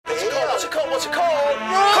What's it called? Corona!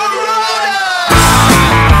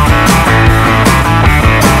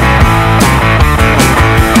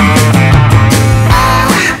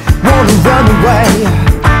 I wanna run away,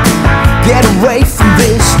 get away from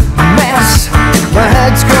this mess. My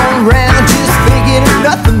head's going round, just thinking of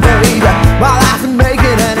nothing, baby. My life ain't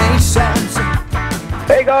making any sense.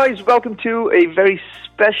 Hey guys, welcome to a very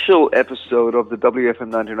special episode of the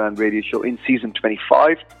WOAFM99 radio show in season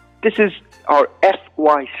 25. This is our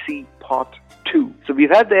FYC part 2. So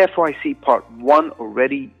we've had the FYC part 1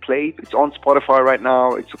 already played. It's on Spotify right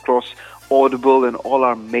now. It's across Audible and all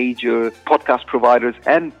our major podcast providers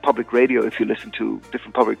and public radio if you listen to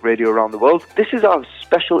different public radio around the world. This is our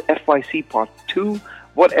special FYC part 2.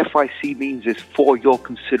 What FYC means is for your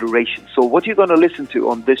consideration. So what you're going to listen to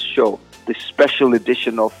on this show, this special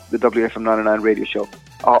edition of the WOAFM99 radio show,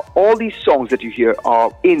 all these songs that you hear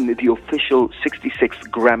are in the official 66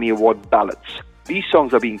 Grammy Award ballots. These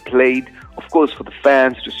songs are being played, of course, for the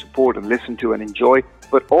fans to support and listen to and enjoy,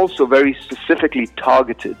 but also very specifically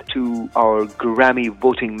targeted to our Grammy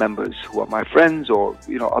voting members who are my friends or,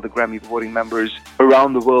 other Grammy voting members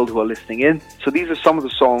around the world who are listening in. So these are some of the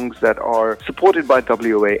songs that are supported by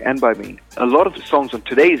WOA and by me. A lot of the songs on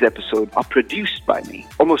today's episode are produced by me.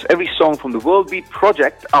 Almost every song from the World Beat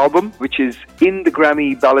Project album, which is in the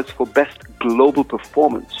Grammy ballots for Best Global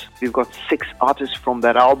Performance. We've got 6 artists from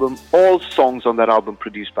that album, all songs on that album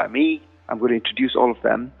produced by me. I'm going to introduce all of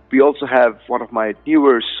them. We also have one of my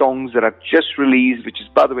newer songs that I've just released, which is,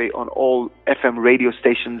 by the way, on all FM radio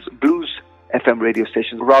stations, blues FM radio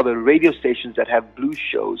stations, rather radio stations that have blues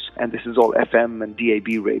shows. And this is all FM and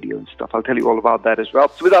DAB radio and stuff. I'll tell you all about that as well.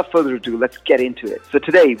 So without further ado, let's get into it. So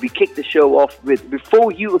today, we kick the show off with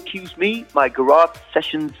Before You Accuse Me, my Garage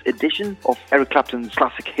Sessions edition of Eric Clapton's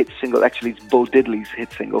classic hit single. Actually, it's Bo Diddley's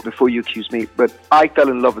hit single, Before You Accuse Me. But I fell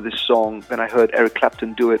in love with this song when I heard Eric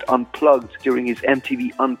Clapton do it unplugged during his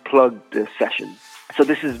MTV Unplugged session. So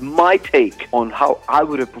this is my take on how I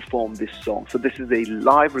would have performed this song. So this is a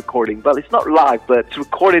live recording. Well, it's not live, but it's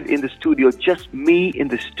recorded in the studio. Just me in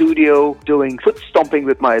the studio doing foot stomping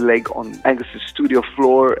with my leg on Angus's studio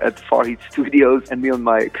floor at Farheat Studios and me on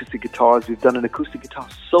my acoustic guitars. We've done an acoustic guitar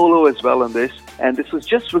solo as well on this. And this was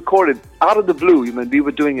just recorded out of the blue. We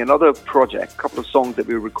were doing another project, a couple of songs that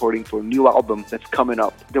we were recording for a new album that's coming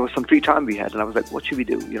up. There was some free time we had and I was like, what should we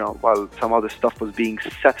do? While some other stuff was being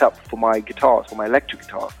set up for my guitars, for my electric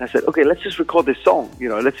guitar. And I said, okay, let's just record this song.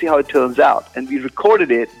 Let's see how it turns out. And we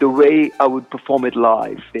recorded it the way I would perform it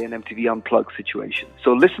live in an MTV Unplugged situation.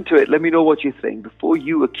 So listen to it. Let me know what you think. Before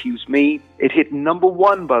You Accuse Me. It hit number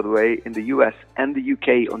 1, by the way, in the US and the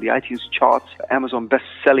UK on the iTunes charts, Amazon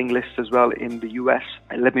best-selling list as well in the US.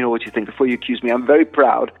 And let me know what you think. Before You Accuse Me. I'm very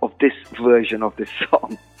proud of this version of this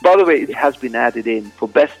song. By the way, it has been added in for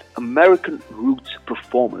Best American Roots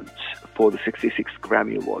Performance for the 66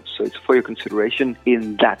 Grammy Awards. So it's for your consideration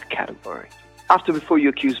in that category. After Before You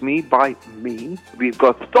Accuse Me by me, we've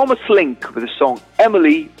got Thomas Link with the song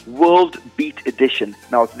Emily World Beat Edition.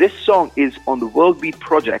 Now, this song is on the World Beat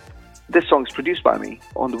Project. This song is produced by me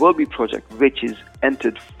on the World Beat Project, which is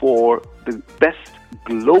entered for the Best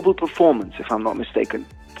Global Performance, if I'm not mistaken,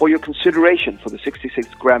 for your consideration for the 66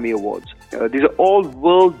 Grammy Awards. These are all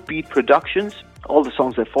World Beat productions. All the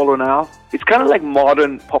songs that follow now, it's kind of like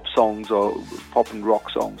modern pop songs or pop and rock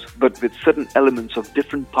songs, but with certain elements of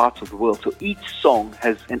different parts of the world. So each song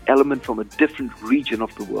has an element from a different region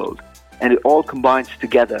of the world, and it all combines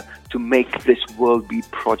together to make this World Beat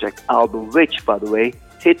Project album, which, by the way,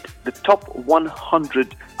 hit the top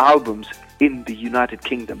 100 albums in the United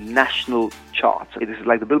Kingdom national charts. This is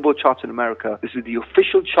like the Billboard charts in America. This is the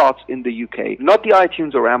official charts in the UK. Not the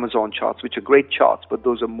iTunes or Amazon charts, which are great charts, but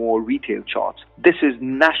those are more retail charts. This is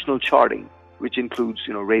national charting, which includes,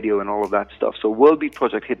 radio and all of that stuff. So World Beat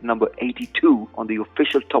Project hit number 82 on the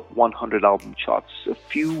official top 100 album charts a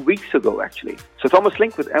few weeks ago, actually. So Thomas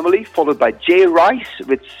Link with Emily, followed by Jay Rice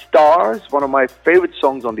with Stars, one of my favorite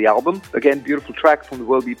songs on the album. Again, beautiful track from the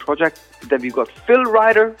World Beat Project. Then we've got Phil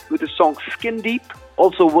Ryder with the song Skin Deep,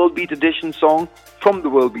 also World Beat Edition song from the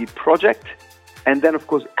World Beat Project. And then, of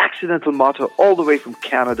course, Accidental Martyr all the way from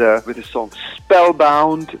Canada with the song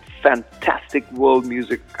Spellbound, fantastic world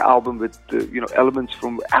music album with elements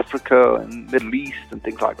from Africa and Middle East and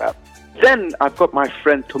things like that. Then I've got my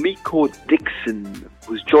friend Tomiko Dixon,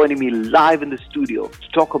 who's joining me live in the studio to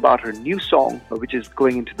talk about her new song, which is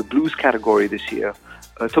going into the blues category this year.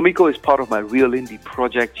 Tomiko is part of my Real Indie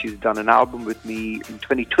project. She's done an album with me in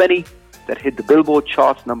 2020 that hit the Billboard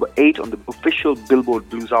charts, number 8 on the official Billboard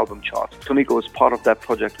Blues album charts. Tomiko was part of that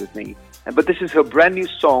project with me. But this is her brand new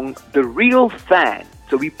song, The Real Fan.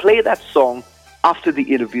 So we play that song after the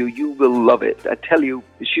interview. You will love it. I tell you,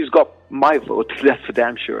 she's got my vote, that's for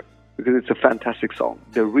damn sure, because it's a fantastic song.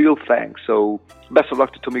 The real thing. So best of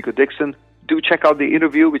luck to Tomiko Dixon. Do check out the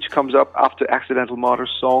interview, which comes up after Accidental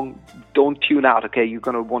Martyrs song. Don't tune out, okay? You're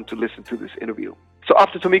going to want to listen to this interview. So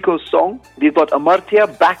after Tomiko's song, we've got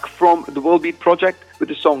Amartya back from the Worldbeat project with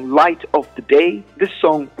the song Light of the Day. This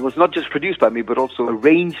song was not just produced by me, but also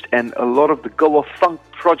arranged, and a lot of the Goa Funk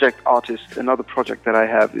project artists. Another project that I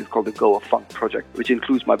have is called the Goa Funk project, which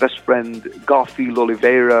includes my best friend Garfield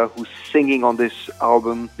Oliveira, who's singing on this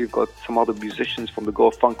album. We've got some other musicians from the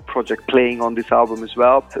Goa Funk project playing on this album as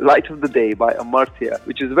well. Light of the Day by Amartya,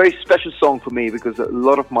 which is a very special song for me because a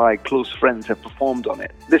lot of my close friends have performed on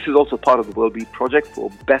it. This is also part of the Worldbeat project for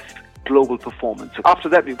Best Global Performance. After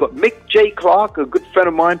that, we've got Mick J. Clark, a good friend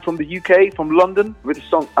of mine from the UK, from London, with the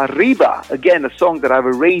song Arriba. Again, a song that I've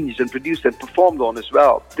arranged and produced and performed on as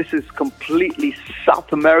well. This is completely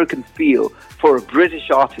South American feel for a British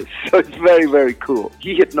artist, so it's very, very cool.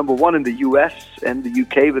 He hit #1 in the US and the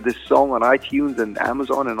UK with this song on iTunes and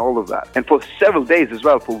Amazon and all of that. And for several days as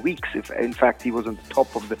well, for weeks. In fact, he was on the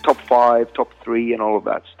top of the top 5, top 3 and all of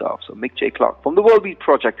that stuff. So Mick J. Clark from the Worldbeat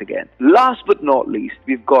project again. Last but not least,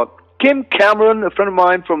 we've got Kim Cameron, a friend of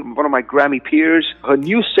mine from one of my Grammy peers, her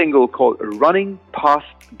new single called Running Past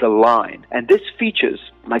the Line. And this features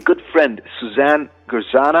my good friend Suzanne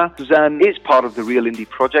Gerzana. Suzanne is part of the Real Indie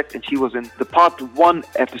project, and she was in the part 1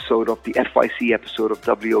 episode of the FYC episode of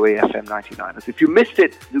WOAFM99. So if you missed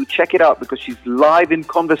it, do check it out because she's live in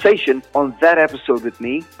conversation on that episode with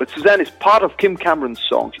me. But Suzanne is part of Kim Cameron's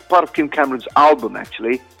song. She's part of Kim Cameron's album,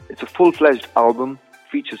 actually. It's a full-fledged album.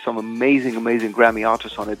 Features some amazing Grammy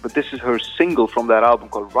artists on it, but this is her single from that album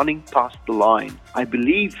called Running Past the Line. I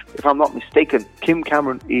believe, if I'm not mistaken, Kim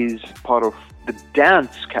Cameron is part of the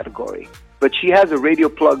dance category, but she has a radio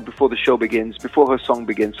plug before the show begins, before her song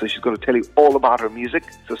begins, so she's going to tell you all about her music,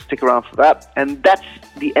 so stick around for that. And that's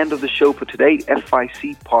the end of the show for today,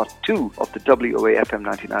 FYC Part 2 of the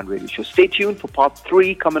WOAFM99 radio show. Stay tuned for Part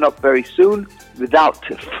 3 coming up very soon. Without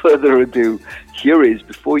further ado, here is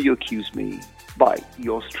Before You Accuse Me by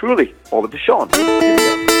yours truly, Oliver Sean.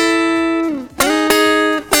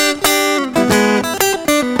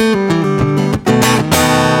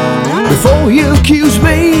 Before you accuse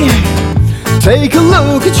me, take a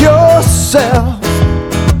look at yourself.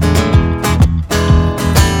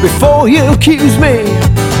 Before you accuse me,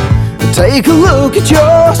 take a look at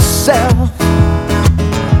yourself.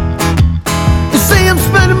 You say I'm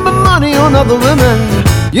spending my money on other women,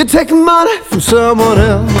 you're taking money from someone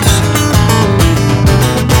else.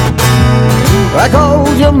 I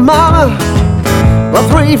called your mama about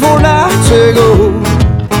 3-4 nights ago.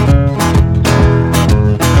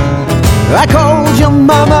 I called your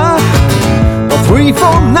mama about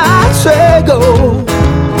 3-4 nights ago.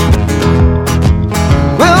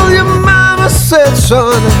 Well, your mama said,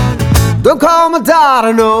 son, don't call my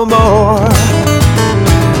daughter no more.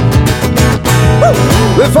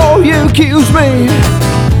 Before you accuse me,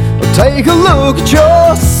 take a look at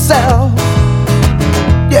yourself.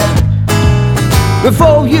 Yeah.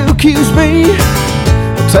 Before you accuse me,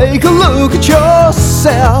 take a look at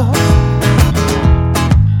yourself.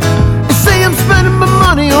 You say I'm spending my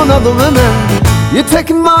money on other women, you're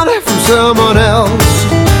taking money from someone else.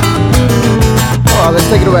 Alright, let's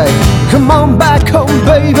take it away. Come on back home,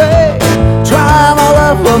 baby, try my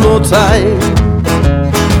love one more time.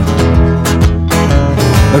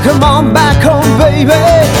 Come on back home, baby,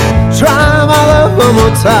 try my love one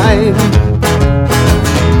more time.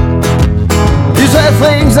 You say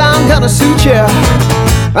things I'm gonna suit you,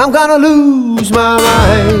 I'm gonna lose my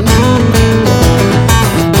mind.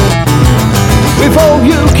 Before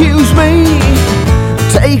you accuse me,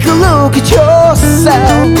 take a look at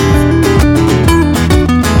yourself.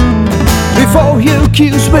 Before you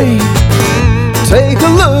accuse me, take a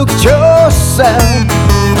look at yourself.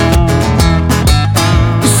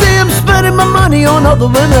 You say I'm spending my money on other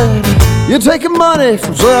women, you're taking money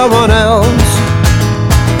from someone else.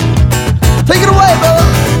 Take it away, brother.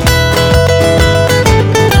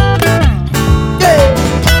 Yeah.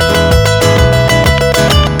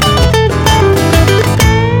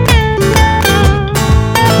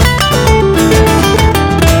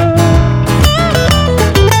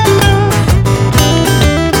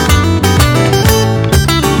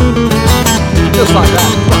 Just like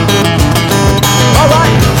that.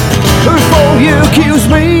 Alright. Before you accuse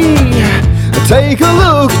me, take a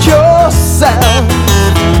look at yourself.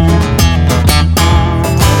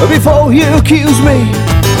 Before you accuse me,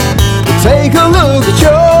 take a look at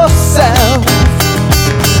yourself.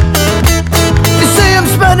 You say I'm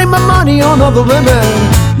spending my money on other women,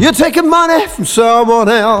 you're taking money from someone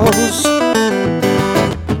else.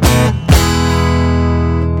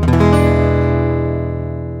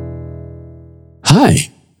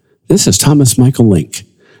 Hi, this is Thomas Michael Link,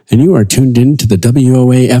 and you are tuned in to the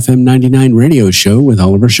WOAFM99 radio show with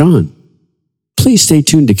Oliver Shawn. Please stay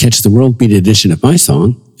tuned to catch the World Beat edition of my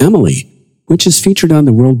song, Emily, which is featured on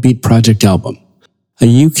the World Beat Project album,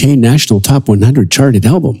 a UK National Top 100 charted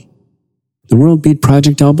album. The World Beat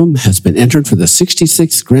Project album has been entered for the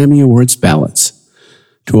 66th Grammy Awards ballots.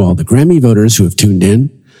 To all the Grammy voters who have tuned in,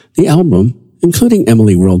 the album, including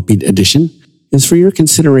Emily World Beat Edition, is for your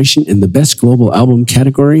consideration in the Best Global Album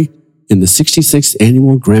category in the 66th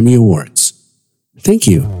Annual Grammy Awards. Thank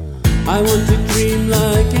you. I want to dream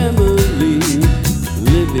like Emily,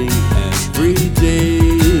 living every day,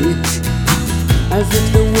 as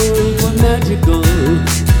if the world were magical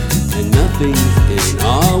and nothing's in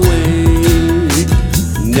our way.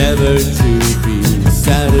 Never to be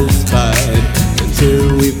satisfied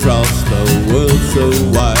until we've crossed the world so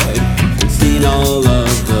wide and seen all of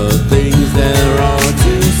the things there are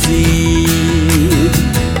to see.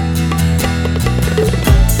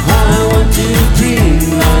 I want to dream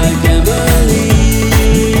like Emily.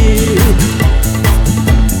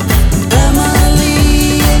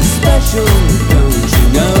 Emily is special, don't you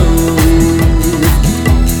know?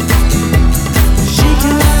 She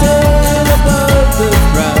can soar above the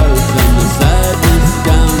crowds and the sadness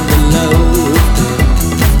down below.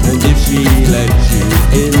 And if she lets you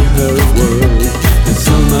in her world, there's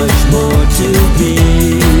so much more to be.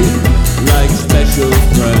 Like special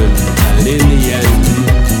friends, and in the end,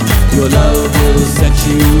 your love will set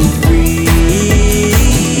you free.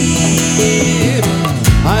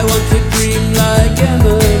 I want to dream like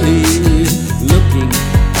Emily, looking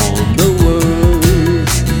on the world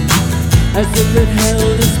as if it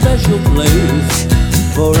held a special place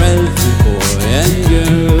for every boy and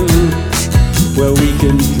girl, where we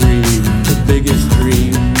can dream the biggest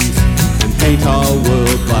dreams and paint our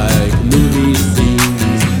world like movie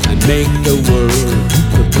scenes and make the world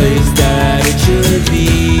the place that it should be.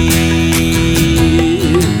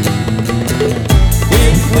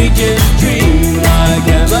 If we just dream like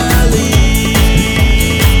Emily.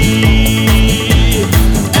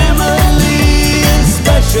 Emily is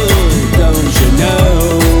special, don't you know?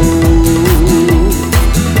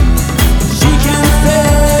 She can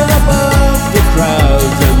sail above the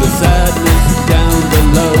crowds and the sadness down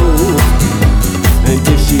below. And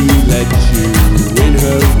if she lets you in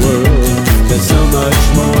her world, there's so much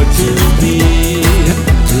more to be.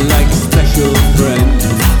 Like special friends,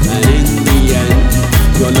 and in the end,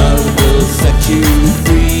 your love will set you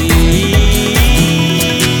free.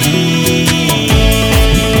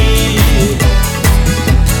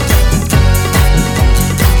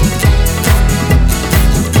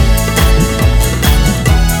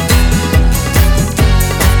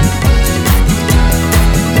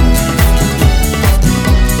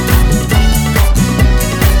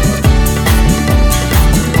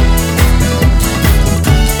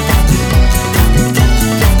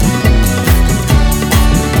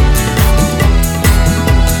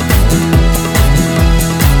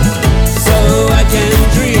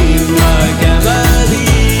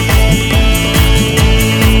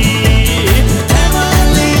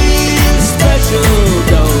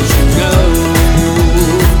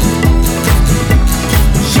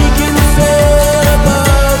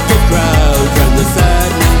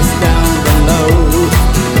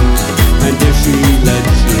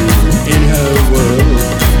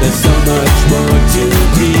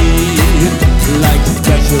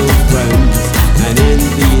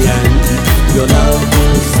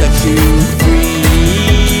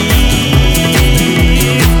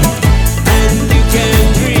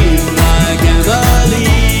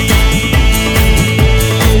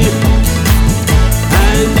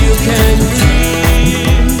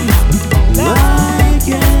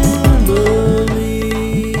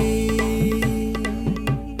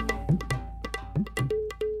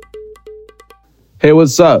 Hey,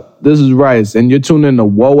 what's up? This is Rice, and you're tuning in to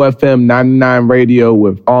WOAFM99 radio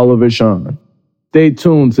with Oliver Shawn. Stay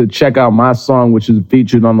tuned to check out my song, which is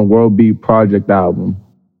featured on the World Beat Project album.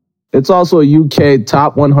 It's also a UK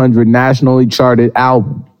Top 100 nationally charted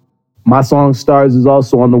album. My song Stars is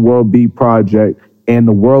also on the World Beat Project, and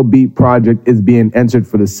the World Beat Project is being entered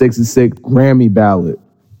for the 66th Grammy ballot.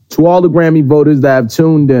 To all the Grammy voters that have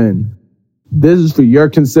tuned in, this is for your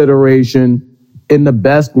consideration in the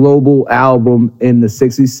Best Global Album in the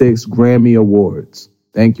 66th Grammy Awards.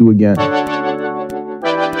 Thank you again.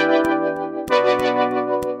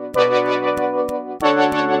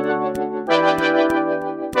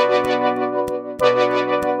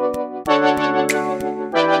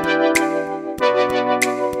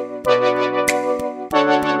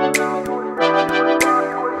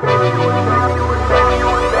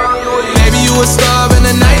 Maybe you a star.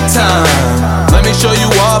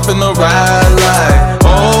 off in the ride like,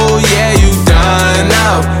 oh yeah, you done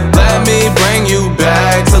now. Let me bring you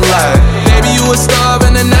back to life. Maybe you a star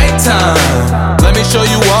in the nighttime. Let me show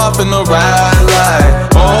you off in the ride like,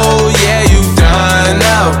 oh yeah, you done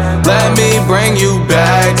now. Let me bring you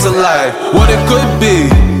back to life. What it could be,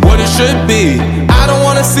 what it should be. I don't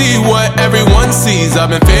wanna see what everyone sees. I've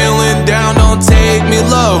been feeling down, don't take me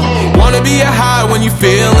low. Wanna be a high when you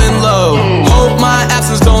feeling low. Hope my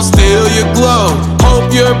absence don't steal your glow.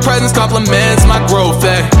 Hope your presence complements my growth,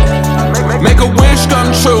 eh? Make a wish come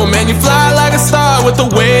true, man, you fly like a star with the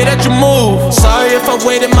way that you move. Sorry if I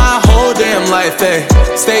waited my whole damn life, eh?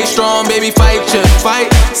 Stay strong, baby, fight your fight.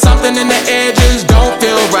 Something in the air just don't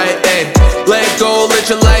feel right, eh? Let go, let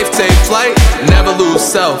your life take flight. Never lose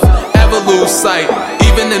self, ever lose sight.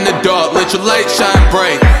 Even in the dark, let your light shine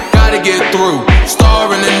bright. Gotta get through, star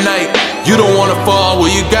in the night. You don't wanna fall, well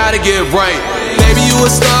you gotta get right. Maybe you a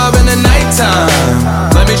star in the nighttime.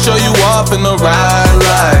 Let me show you off in the ride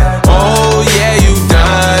light. Oh yeah, you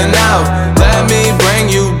done now. Let me bring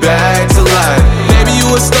you back to life. Maybe you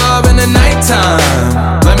a star in the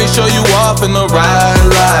nighttime. Let me show you off in the ride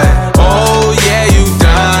light. Oh yeah, you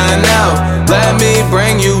done now. Let me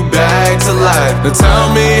bring you back to life. Now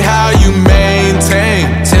tell me how you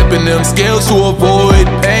maintain tipping them scales to avoid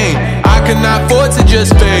pain. I cannot afford to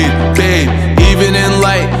just fade, babe. Even in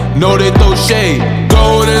light, know they throw shade.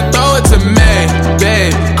 Go and throw it to me,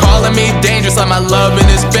 babe. Calling me dangerous like my loving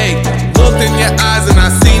is fake. Looked in your eyes and I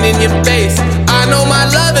seen in your face. I know my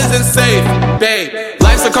love isn't safe, babe.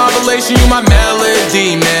 Life's a compilation, you my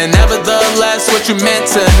melody, man. Nevertheless, what you meant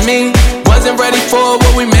to me wasn't ready for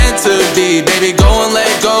what we meant to be. Baby, go and let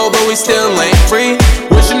go, but we still ain't free.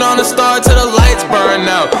 Wishing on a star till the lights burn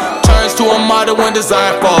out. Turns to a model when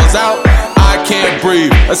desire falls out. I can't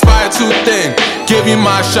breathe, aspire too thin. Give you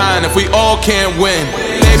my shine if we all can't win.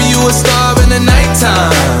 Maybe you a star in the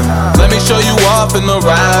nighttime. Let me show you off in the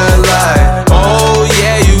ride light. Oh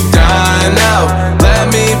yeah, you done now.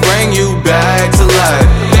 Let me bring you back to life.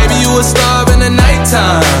 Maybe you a star in the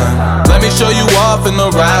nighttime. Let me show you off in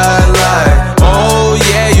the ride light. Oh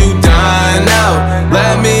yeah, you done now.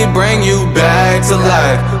 Let me bring you back to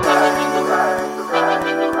life.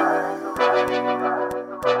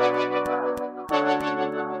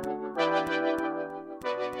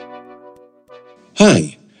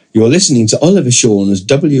 Hi, you're listening to Oliver Shawn's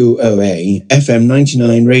WOA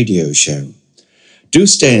FM99 radio show. Do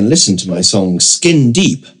stay and listen to my song Skin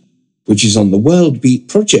Deep, which is on the World Beat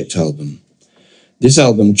Project album. This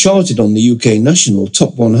album charted on the UK National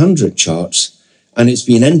Top 100 charts, and it's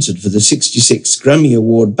been entered for the 66 Grammy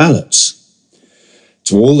Award ballots.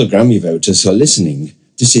 To all the Grammy voters who are listening,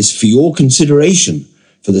 this is for your consideration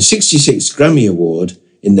for the 66 Grammy Award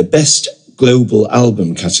in the Best Global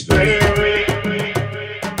Album category.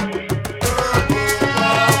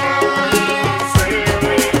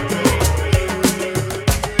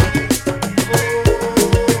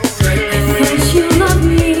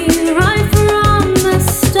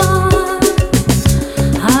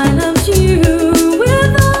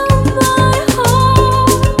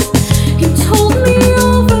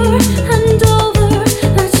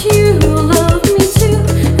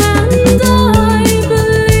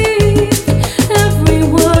 Every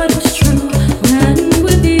word was true.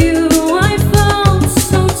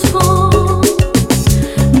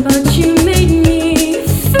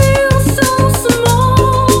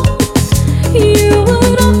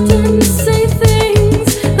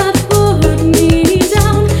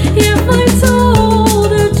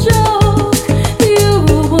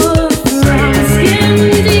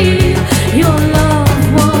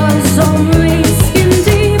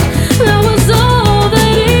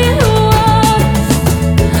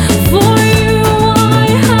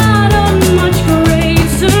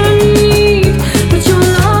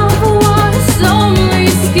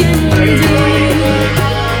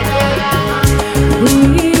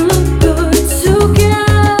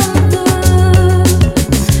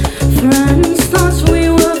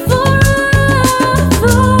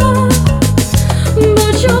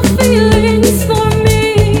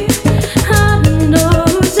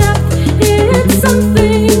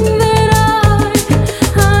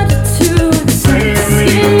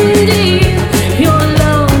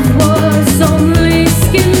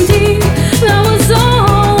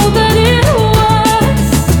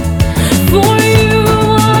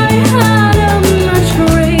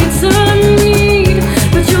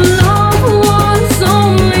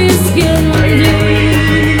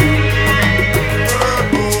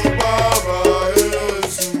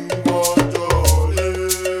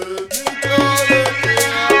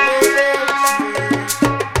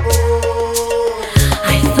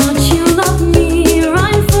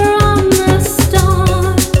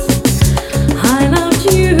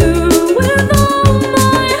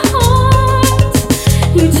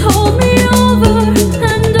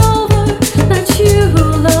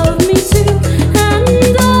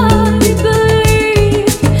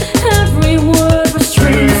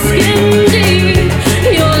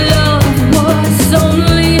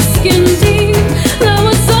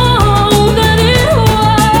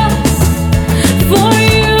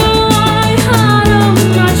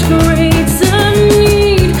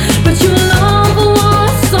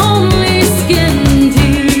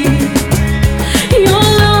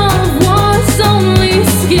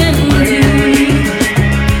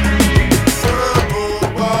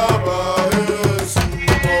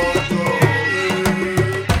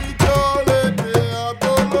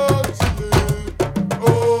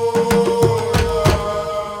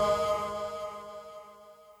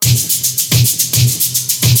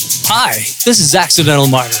 Hi, this is Accidental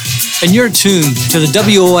Martyr, and you're tuned to the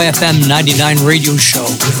WOAFM99 radio show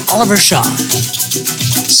with Oliver Shaw.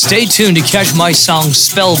 Stay tuned to catch my song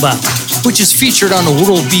Spellbound, which is featured on the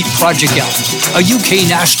World Beat Project album, a UK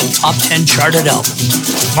national top 10 charted album.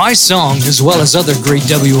 My song, as well as other great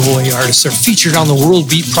WOA artists, are featured on the World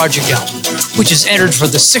Beat Project album, which is entered for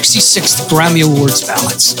the 66th Grammy Awards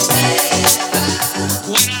ballots.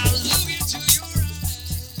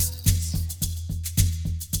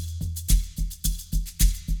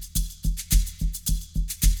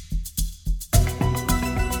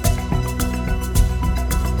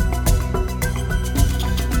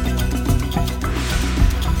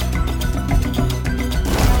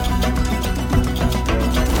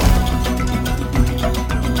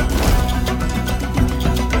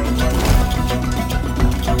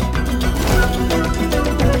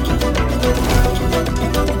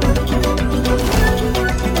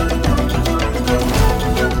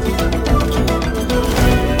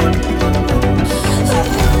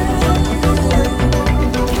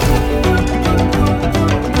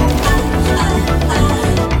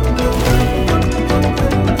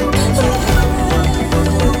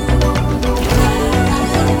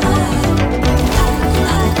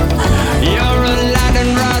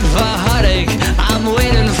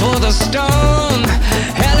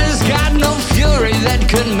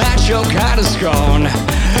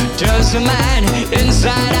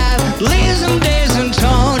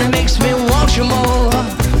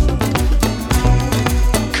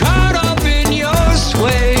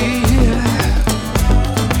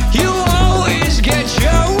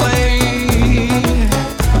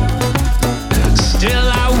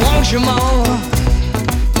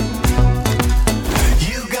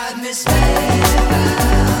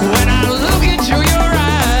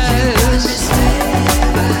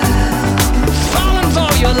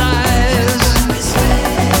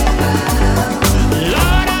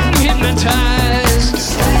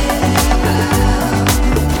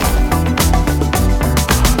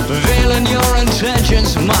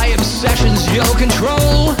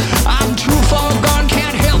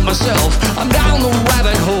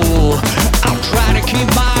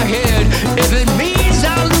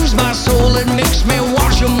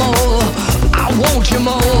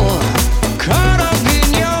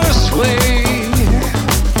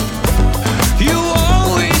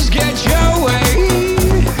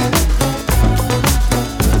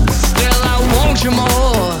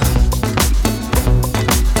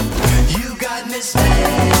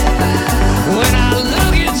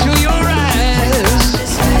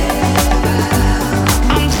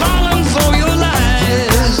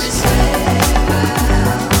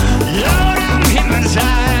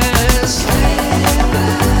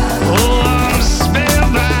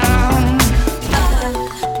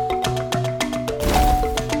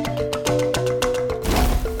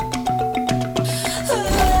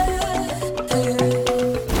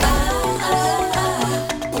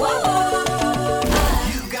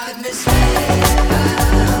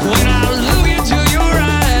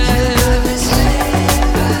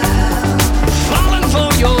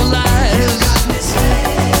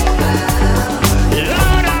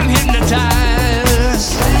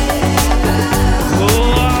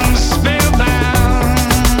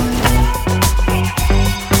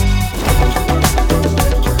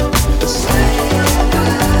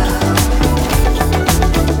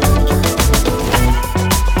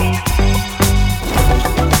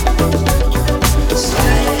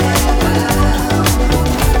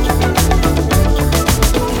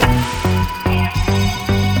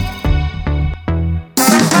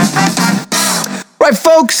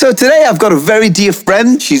 So today I've got a very dear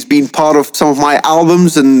friend. She's been part of some of my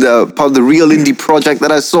albums and part of the Real Indie project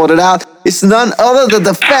that I sorted out. It's none other than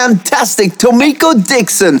the fantastic Tomiko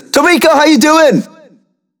Dixon. Tomiko, how you doing?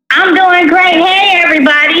 I'm doing great. Hey,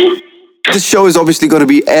 everybody. This show is obviously going to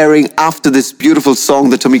be airing after this beautiful song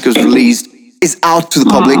that Tomiko's released is out to the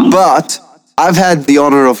public, but I've had the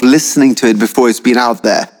honor of listening to it before it's been out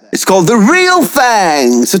there. It's called The Real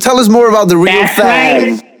Thing. So tell us more about The Real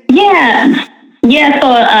Thing. Right. Yeah, so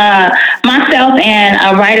myself and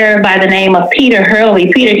a writer by the name of Peter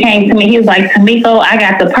Hurley, Peter came to me. He was like, Tomiko, I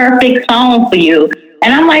got the perfect song for you.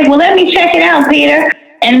 And I'm like, well, let me check it out, Peter.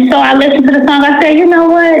 And so I listened to the song. I said, you know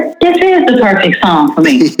what? This is the perfect song for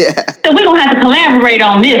me. Yeah. So we're going to have to collaborate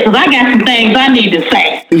on this because I got some things I need to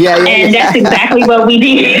say. And that's exactly what we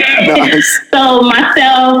did. Nice. So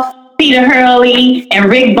myself, Peter Hurley, and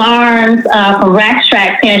Rick Barnes from Rack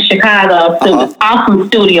Tracks here in Chicago. Awesome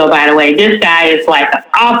studio, by the way. This guy is like an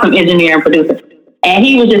awesome engineer and producer. And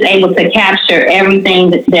he was just able to capture everything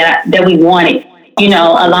that we wanted.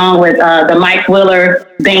 along with the Mike Willer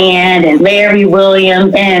band and Larry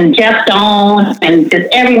Williams and Jeff Stone and just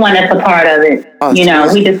everyone that's a part of it. Oh,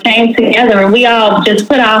 We just came together and we all just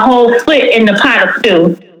put our whole foot in the pot of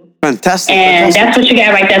stew. Fantastic. And that's what you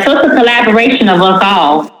got right there. So it's a collaboration of us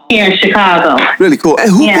all here in Chicago. Really cool.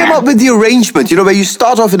 And who came up with the arrangement? Where you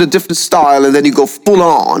start off in a different style and then you go full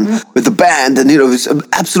on with the band, and it's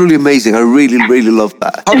absolutely amazing. I really, really love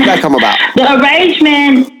that. How did that come about? The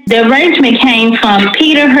arrangement came from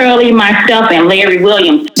Peter Hurley, myself, and Larry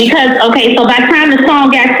Williams. Because, so by the time the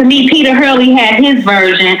song got to me, Peter Hurley had his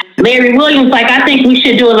version. Larry Williams I think we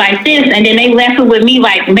should do it like this, and then they left it with me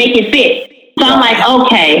make it fit. So I'm like,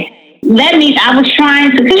 okay. I was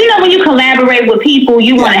trying to, because when you collaborate with people,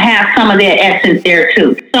 you want to have some of their essence there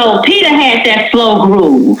too. So Peter had that slow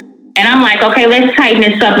groove. And I'm like, okay, let's tighten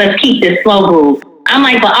this up. Let's keep this slow groove. I'm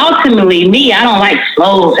like, but ultimately, I don't like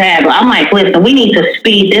slow tab. I'm like, listen, we need to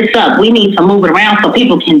speed this up. We need to move it around so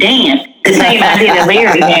people can dance. The same idea that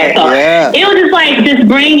Larry had. So it was just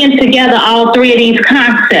bringing together all three of these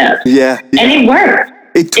concepts. Yeah. And it worked.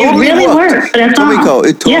 It totally really worked. Tomiko,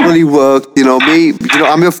 it totally worked.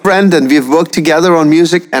 I'm your friend and we've worked together on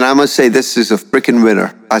music, and I must say this is a freaking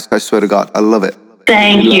winner. I swear to God, I love it.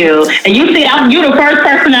 Thank you. And you see, you're the first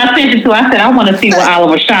person I sent it to. I said, I want to see what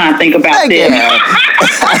Oliver Sean think about this. If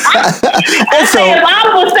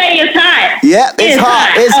Oliver say it's hot. Yeah, it's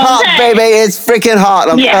hot. It's hot, baby. It's freaking hot.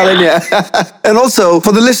 I'm telling you. And also,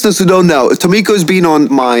 for the listeners who don't know, Tomiko's been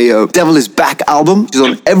on my Devil Is Back album. She's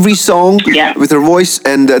on every song with her voice.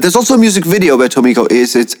 And there's also a music video where Tomiko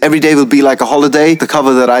is. It's Every Day Will Be Like a Holiday, the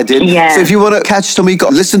cover that I did. Yeah. So if you want to catch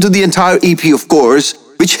Tomiko, listen to the entire EP, of course,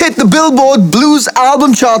 which hit the Billboard Blues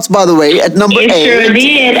album charts, by the way, at number 8. It sure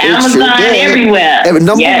did. Amazon everywhere.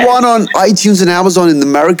 Number 1 on iTunes and Amazon in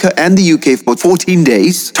America and the UK for 14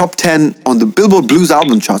 days. Top 10 on the Billboard Blues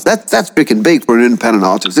album charts. That's freaking big for an independent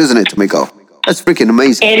artist, isn't it, Tomiko? That's freaking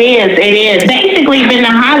amazing. It is. Basically been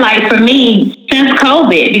the highlight for me since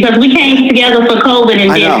COVID, because we came together for COVID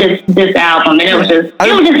and did this album. And it was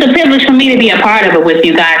just a privilege for me to be a part of it with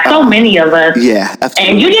you guys. So many of us. Yeah,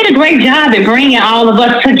 absolutely. And you did a great job at bringing all of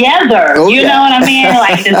us together. Oh, you know what I mean?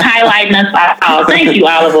 Just highlighting us. Oh, thank you,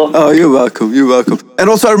 Oliver. Oh, you're welcome. And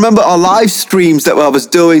also, I remember our live streams that I was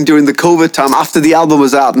doing during the COVID time after the album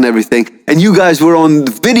was out and everything. And you guys were on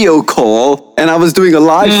the video call, and I was doing a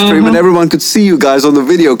live stream, and everyone could see you guys on the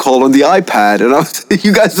video call on the iPad, and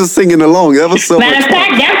you guys were singing along. That was so Matter much of fact,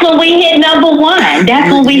 fun. That's when we hit number 1.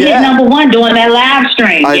 That's when we hit number 1 doing that live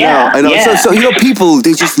stream. I know. Yeah. So people,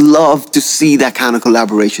 they just love to see that kind of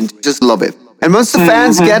collaboration. Just love it. And once the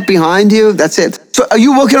fans get behind you, that's it. So are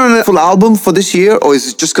you working on a full album for this year, or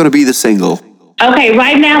is it just going to be the single? Okay,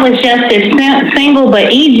 right now it's just this single,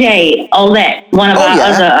 but EJ Olette, one of our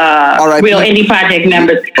other real indie project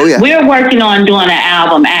members, we're working on doing an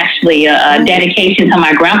album, actually, a dedication to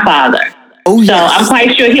my grandfather. So I'm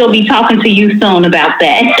quite sure he'll be talking to you soon about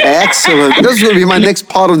that. Excellent. This will be my next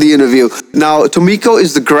part of the interview. Now, Tomiko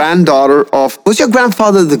is the granddaughter of, was your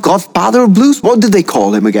grandfather the godfather of blues? What did they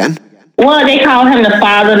call him again? Well, they call him the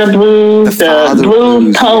father of the blues, the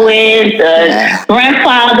blues poet, the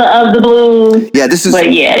grandfather of the blues. Yeah, this is... But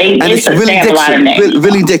it's Willie Dixon. A lot of names.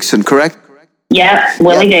 Willie Dixon, correct? Yep,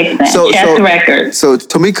 Willie Dixon, Chess Records. So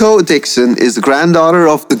Tomiko Dixon is the granddaughter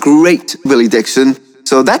of the great Willie Dixon.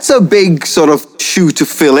 So that's a big sort of shoe to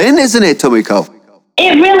fill in, isn't it, Tomiko?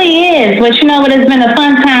 It really is, but it's been a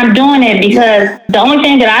fun time doing it, because the only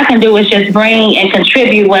thing that I can do is just bring and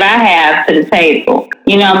contribute what I have to the table,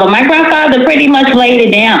 but my grandfather pretty much laid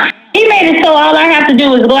it down. He made it so all I have to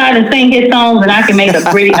do is go out and sing his songs, and I can make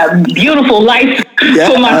a beautiful life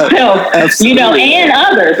for myself, and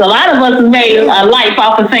others. A lot of us have made a life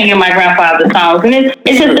off of singing my grandfather's songs, and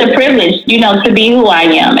it's just a privilege, to be who I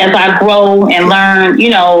am as I grow and learn,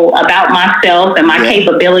 about myself and my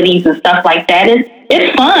capabilities and stuff like that.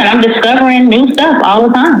 It's fun. I'm discovering new stuff all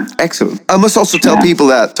the time. Excellent. I must also tell people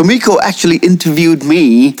that Tomiko actually interviewed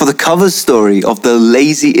me for the cover story of the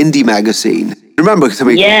Lazy Indie magazine. Remember,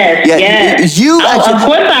 Tomiko? Yes. Of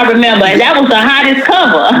course I remember. That was the hottest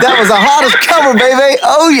cover. That was the hottest cover, baby.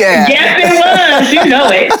 Oh, yeah. Yes, it was. You know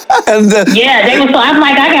it. And they were so, I'm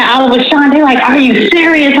like, I got Oliver Sean. They're like, are you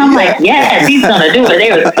serious? I'm like, yes, he's going to do it. They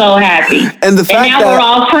were so happy. And the fact now we're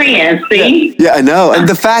all friends, see? Yeah, I know. And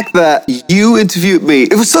the fact that you interviewed me,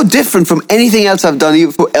 it was so different from anything else I've done,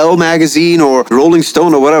 even for Elle magazine or Rolling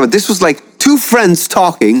Stone or whatever. This was like two friends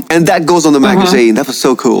talking, and that goes on the magazine. That was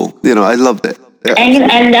so cool. I loved it. Yeah.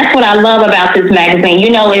 And that's what I love about this magazine.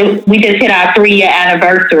 We just hit our 3-year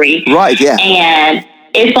anniversary. Right, yeah. And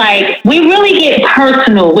it's like we really get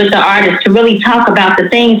personal with the artists to really talk about the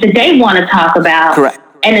things that they want to talk about. Correct.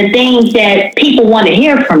 and the things that people want to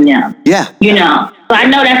hear from them. Yeah. You know, so I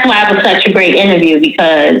know that's why it was such a great interview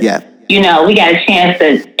because, you know, we got a chance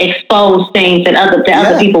to expose things that other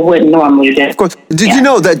people wouldn't normally do. Of course. Did you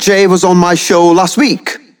know that Jay was on my show last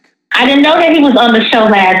week? I didn't know that he was on the show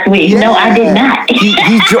last week. Yeah. No, I did not.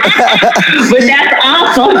 But that's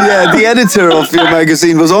awesome. Yeah, the editor of your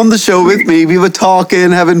magazine was on the show with me. We were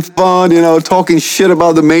talking, having fun, you know, talking shit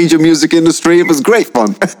about the major music industry. It was great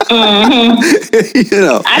fun. You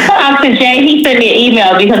know. I talked to Jay. He sent me an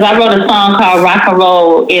email because I wrote a song called Rock and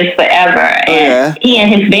Roll is Forever. And he and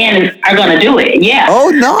his band are going to do it. Yeah. Oh,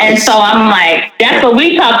 nice. And so I'm like, that's what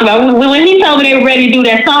we talked about. When he told me they were ready to do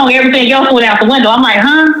that song, everything else went out the window. I'm like,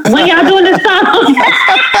 huh? When y'all doing this song?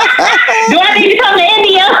 Do I need to come to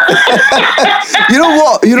India? You know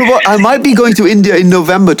what? I might be going to India in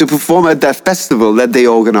November to perform at that festival that they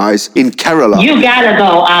organize in Kerala. You gotta go,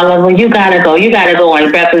 Oliver. You gotta go. You gotta go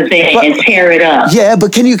and represent and tear it up. Yeah,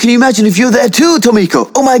 but can you imagine if you're there too,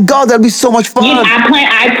 Tomiko? Oh my God, that'd be so much fun.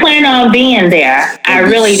 I plan on being there. I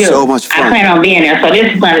really do. So much fun. I plan on being there. So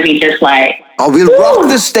this is gonna be just like. Oh, we'll rock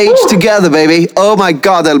the stage together, baby. Oh my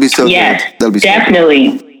God, that'll be so good. That'll be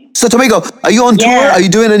definitely. So So, Tomiko, are you on tour? Are you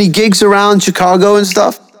doing any gigs around Chicago and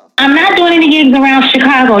stuff? I'm not doing any gigs around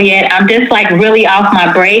Chicago yet. I'm just like really off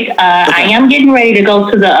my break. I am getting ready to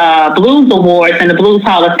go to the Blues Awards and the Blues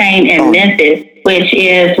Hall of Fame in Memphis, which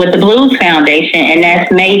is with the Blues Foundation, and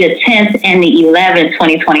that's May the 10th and the 11th,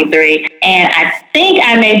 2023. And I think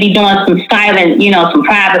I may be doing some silent, some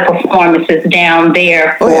private performances down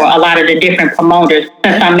there for a lot of the different promoters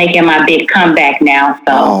since I'm making my big comeback now. So,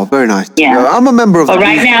 oh, very nice. Yeah. Well, I'm a member of But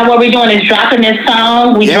right now what we're doing is dropping this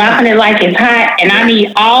song. We're dropping it like it's hot, and I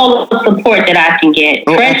need all the support that I can get.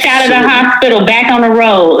 Fresh out of the hospital, back on the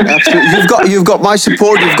road. Absolutely. You've got my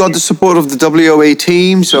support. You've got the support of the WOA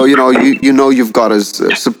team. So, you've got us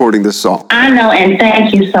supporting this song. I know, and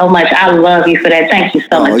thank you so much. I love you for that. Thank you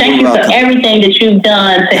so much. Thank you for everything that you've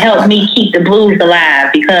done to help me keep the blues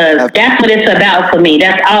alive, because that's what it's about for me.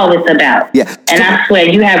 That's all it's about. Yeah. And I swear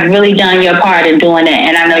you have really done your part in doing that,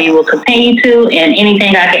 and I know you will continue to, and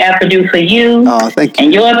anything I can ever do for you thank you.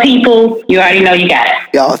 And your people, you already know you got it.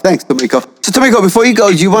 Yeah, thanks, Tomiko. So, Tomiko, before you go,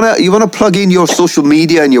 do you wanna plug in your social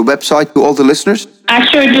media and your website to all the listeners? I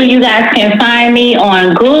sure do. You guys can find me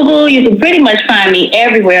on Google. You can pretty much find me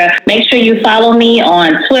everywhere. Make sure you follow me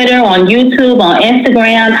on Twitter, on YouTube, on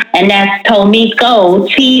Instagram, and that's Tomiko,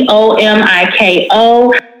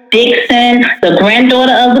 Tomiko Dixon, the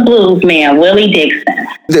granddaughter of the blues man, Willie Dixon.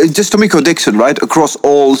 Just Tomiko Dixon, right? Across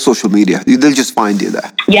all social media. They'll just find you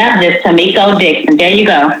there. Yeah, just Tomiko Dixon. There you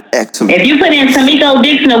go. Excellent. If you put in Tomiko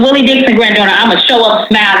Dixon or Willie Dixon granddaughter, I'm going to show up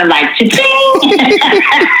smiling like, cha-ching.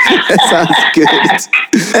 That sounds good.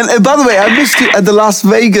 And by the way, I missed you at the Las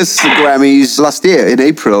Vegas Grammys last year in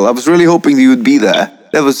April. I was really hoping you would be there.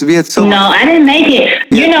 We had so No, I didn't make it.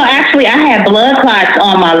 Yeah. Actually, I had blood clots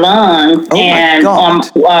on my lungs and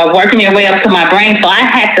working their way up to my brain. So I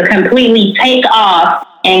had to completely take off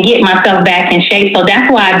and get myself back in shape. So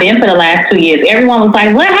that's why I've been for the last 2 years. Everyone was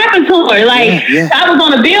like, what happened to her? Like, I was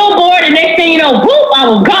on a billboard, and next thing you know, whoop, I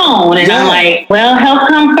was gone. And I'm like, well, health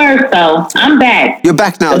comes first, so I'm back. You're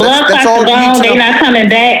back now. The blood clots are gone. They're not coming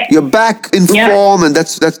back. You're back in form, and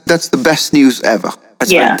that's the best news ever.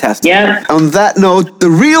 That's fantastic. Yeah. On that note, The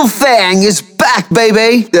Real Thing is back,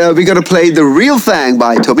 baby. We're going to play The Real Thing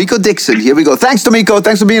by Tomiko Dixon. Here we go. Thanks, Tomiko.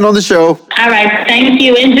 Thanks for being on the show. All right. Thank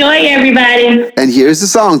you. Enjoy, everybody. And here's the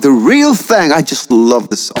song, The Real Thing. I just love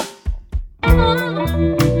this song.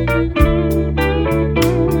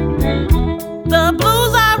 The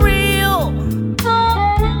blues are real.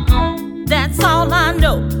 That's all I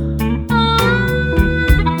know.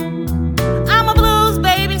 I'm a blues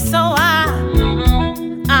baby, so I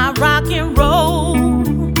rock and roll.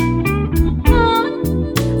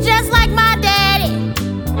 Just like my daddy,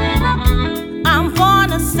 I'm born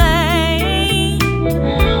to sing.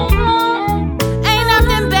 Ain't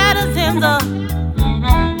nothing better than the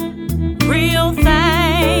real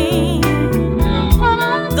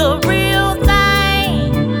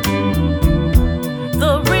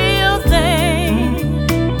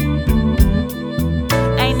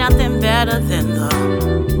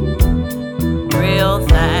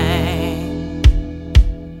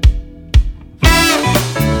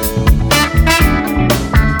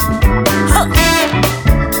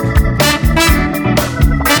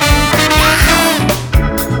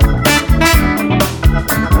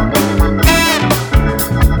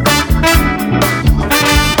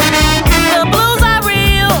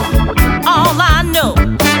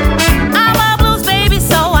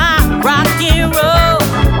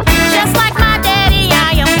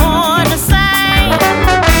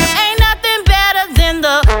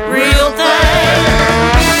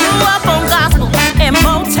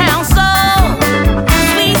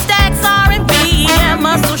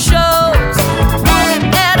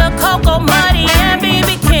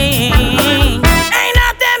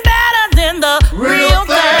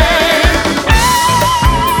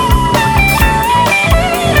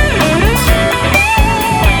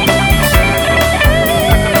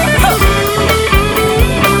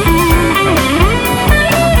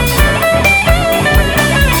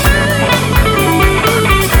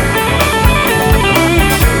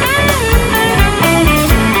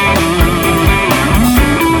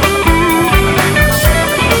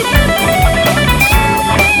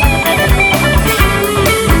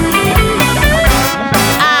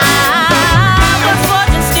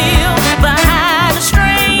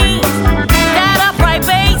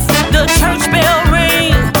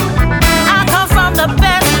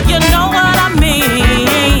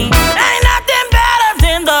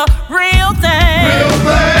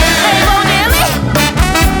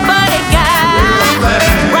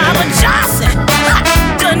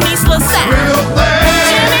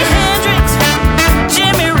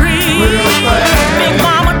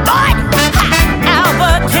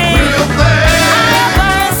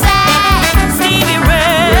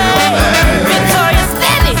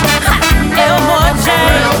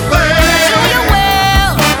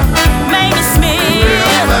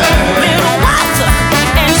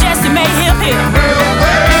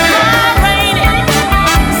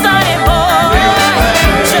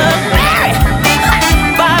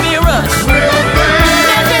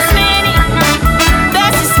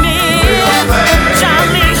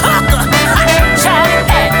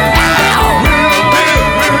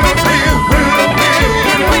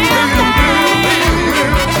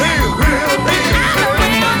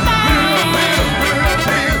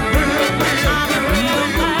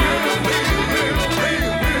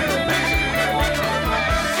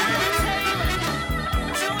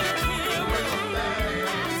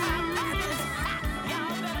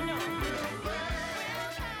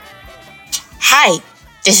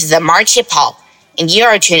This is the March Hip Hop, and you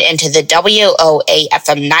are tuned into the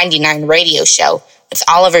WOAFM99 radio show with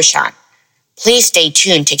Oliver Sean. Please stay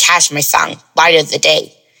tuned to catch my song, Light of the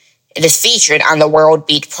Day. It is featured on the World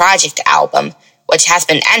Beat Project album, which has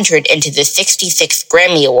been entered into the 66th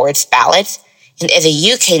Grammy Awards ballots and is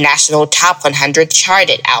a UK National Top 100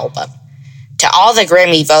 charted album. To all the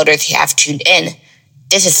Grammy voters who have tuned in,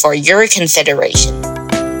 this is for your consideration.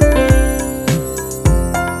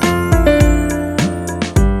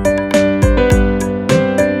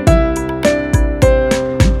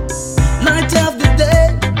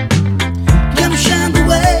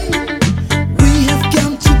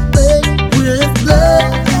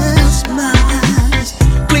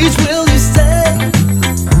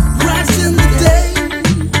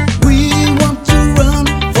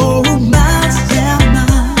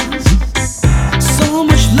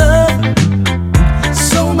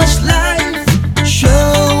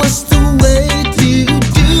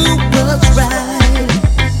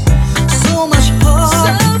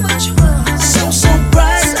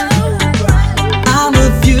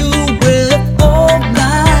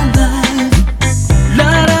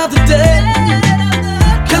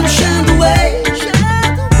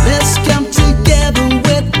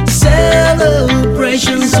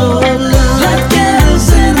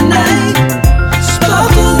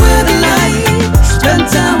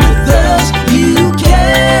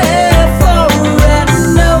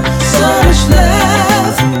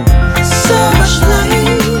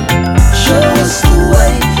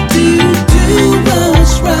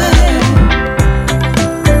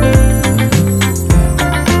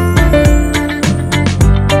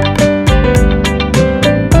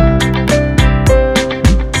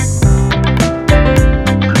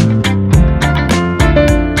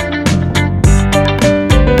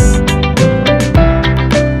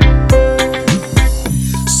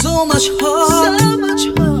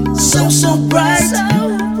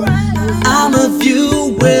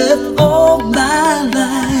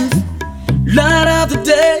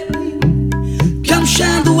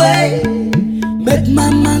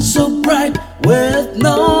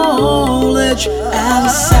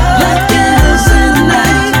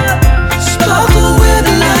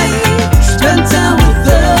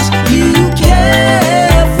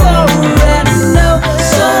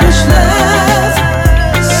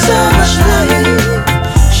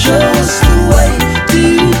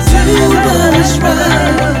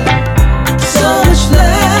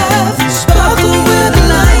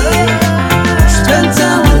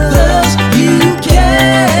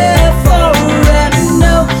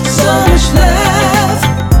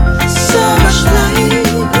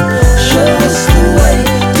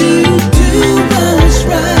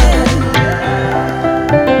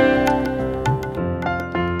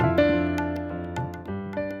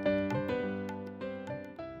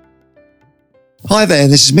 Hi there,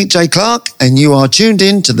 this is Mick J. Clark, and you are tuned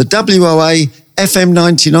in to the WOA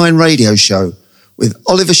FM99 radio show with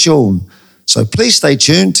Oliver Sean. So please stay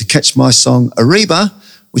tuned to catch my song Ariba,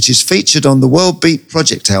 which is featured on the World Beat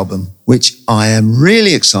Project album, which I am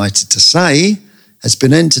really excited to say has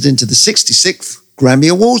been entered into the 66th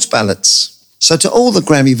Grammy Awards ballots. So to all the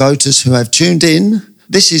Grammy voters who have tuned in,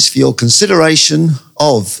 this is for your consideration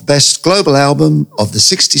of Best Global Album of the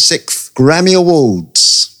 66th Grammy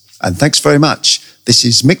Awards. And thanks very much. This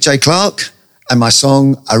is Mick J. Clark and my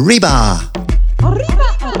song Arriba.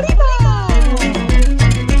 Arriba, arriba.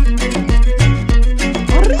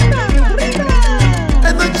 Arriba, arriba.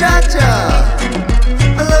 Hey muchacha,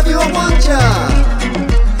 I love you, I want ya.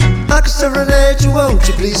 I can serenade you, won't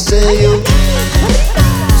you please say you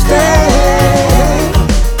stay.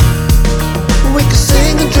 We can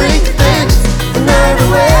sing and drink and dance the night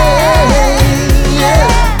away, yeah.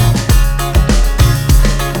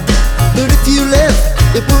 But if you left,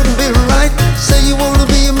 it wouldn't be right. Say you wanna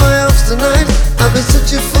be in my arms tonight. I've been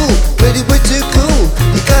such a fool, lady, way too cool.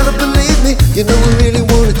 You gotta believe me, you know I really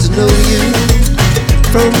wanted to know you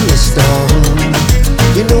from the start.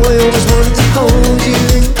 You know I always wanted to hold you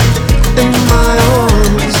in my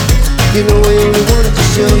arms. You know I only wanted to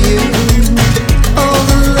show you all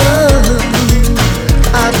the love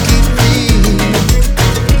I keep deep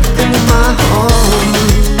in my heart.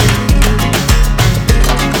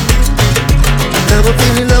 Now I'm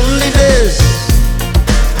feeling loneliness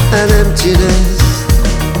and emptiness,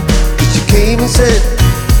 'cause you came and said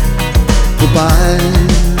goodbye.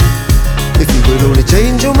 If you would only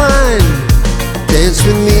change your mind, dance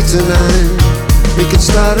with me tonight, we could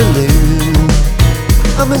start anew.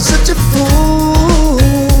 I've been such a fool,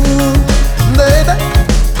 baby.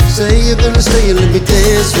 Say you're gonna stay and let me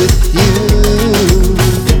dance with you.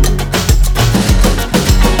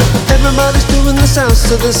 Every Everybody's doing the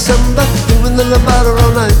salsa, the samba, doing the lambada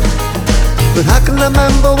all night. But how can I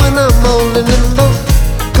remember when I'm all in limbo?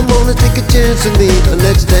 Come on and take a chance with me and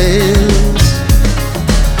let's dance.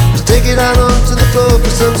 Let's take it out onto the floor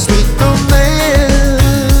for some sweet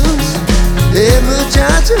romance. Hey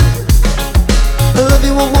muchacha, I love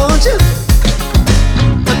you, I want you.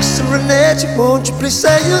 Dixon, won't you please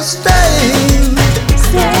say you'll stay?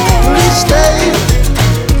 Please stay.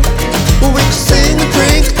 We can sing and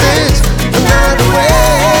drink, dance the night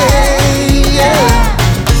away, yeah.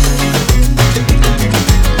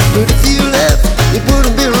 But if you left, it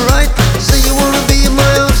wouldn't be right. Say you wanna be in my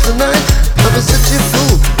arms tonight. I've been such a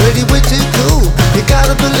fool, ready way too cool. You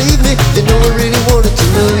gotta believe me, you know I really wanted to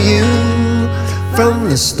know you from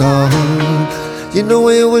the start. You know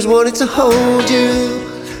I always wanted to hold you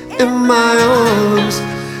in my arms.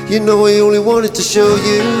 You know I only wanted to show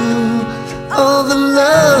you all the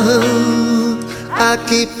love I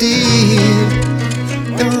keep deep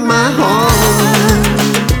in my heart.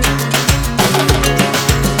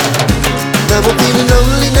 Now I'm feeling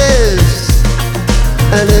loneliness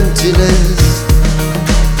and emptiness,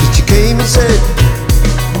 but you came and said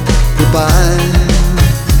goodbye.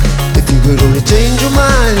 If you could only change your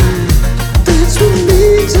mind, dance with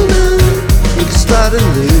me tonight, we can start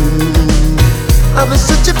anew. I was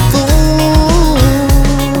such a fool,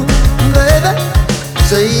 baby.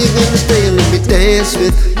 Say you're gonna stay and let me dance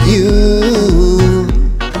with you.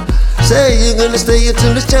 Say you're gonna stay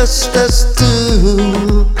until it's just us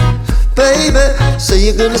two, baby. Say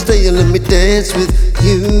you're gonna stay and let me dance with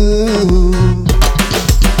you.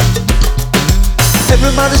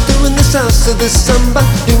 Everybody's doing the salsa, the samba,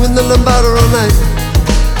 doing the lambada all night.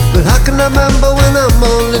 But how can I remember when I'm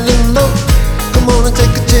all in limbo? Come on and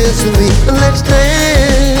take a chance with me and let's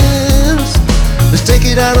dance. Let's take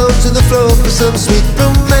it out onto the floor for some sweet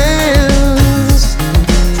romance.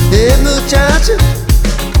 Hey muchacha,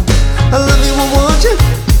 I love you, I want you.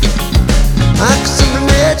 I can see the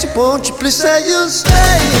net, won't you please say you'll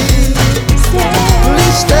stay?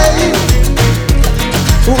 Please stay.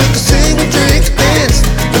 We can sing and drink, dance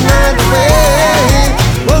the night away.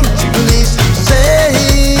 Won't you please say?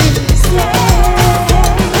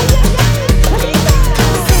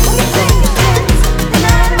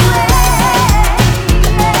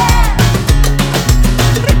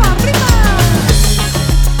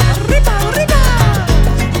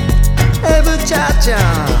 Hey muchacha,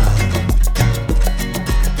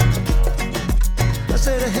 I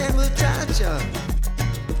said hey muchacha.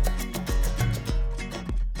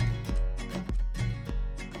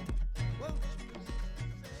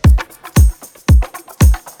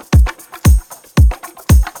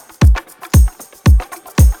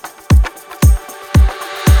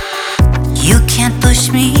 You can't push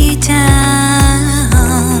me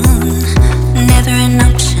down, never an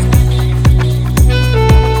option.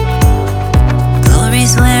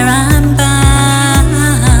 Glory's where I'm bound.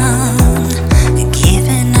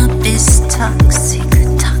 Giving up is toxic,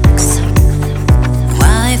 toxic.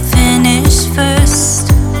 Why finish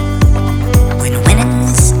first when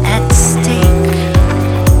winning's at stake?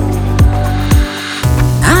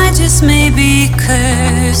 I just may be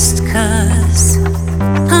cursed, 'cause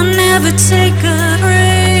I'll never take a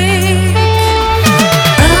break.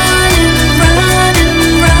 Running, running,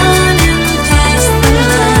 running past the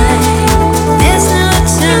line. There's no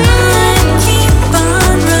time, keep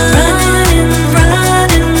on running,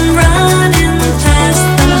 running, running past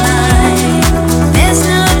the line. There's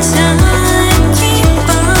no time, keep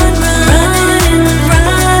on running,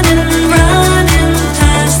 running, running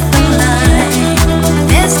past the line.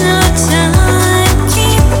 There's no time,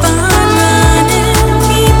 keep on running.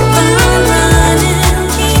 Keep on running,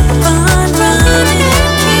 keep on running,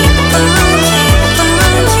 keep on, keep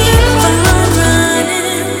on, keep on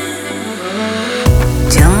running.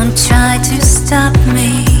 Don't try to stop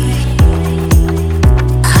me,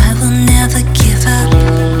 I will never give up.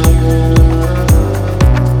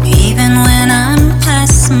 Even when I'm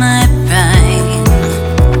past my prime,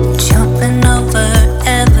 jumping over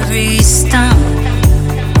every stump.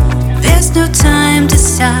 There's no time to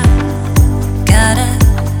stop, gotta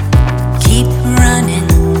keep running,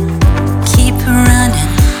 keep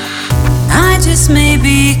running. I just may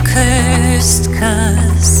be cursed,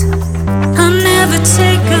 'cause I'll never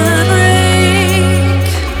take a break.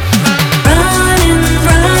 Running,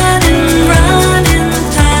 running, running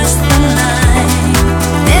past the line.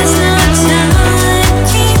 There's no time,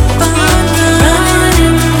 keep on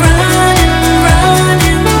running, running,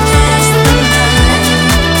 running past the line.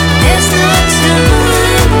 There's no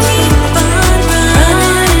time, keep on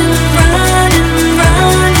running, running,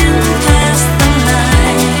 running past the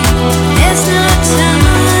line. There's no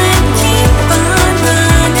time, keep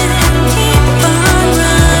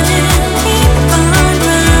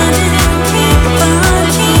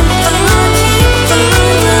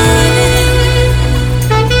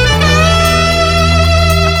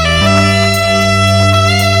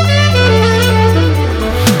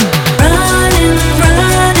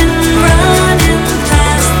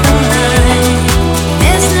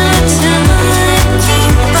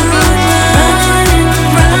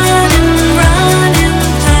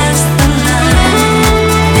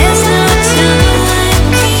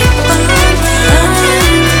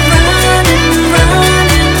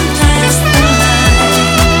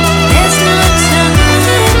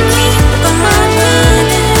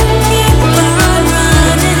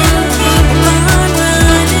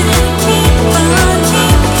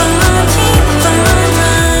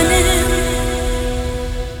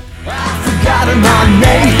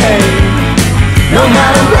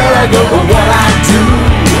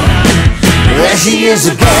she is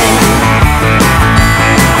a game.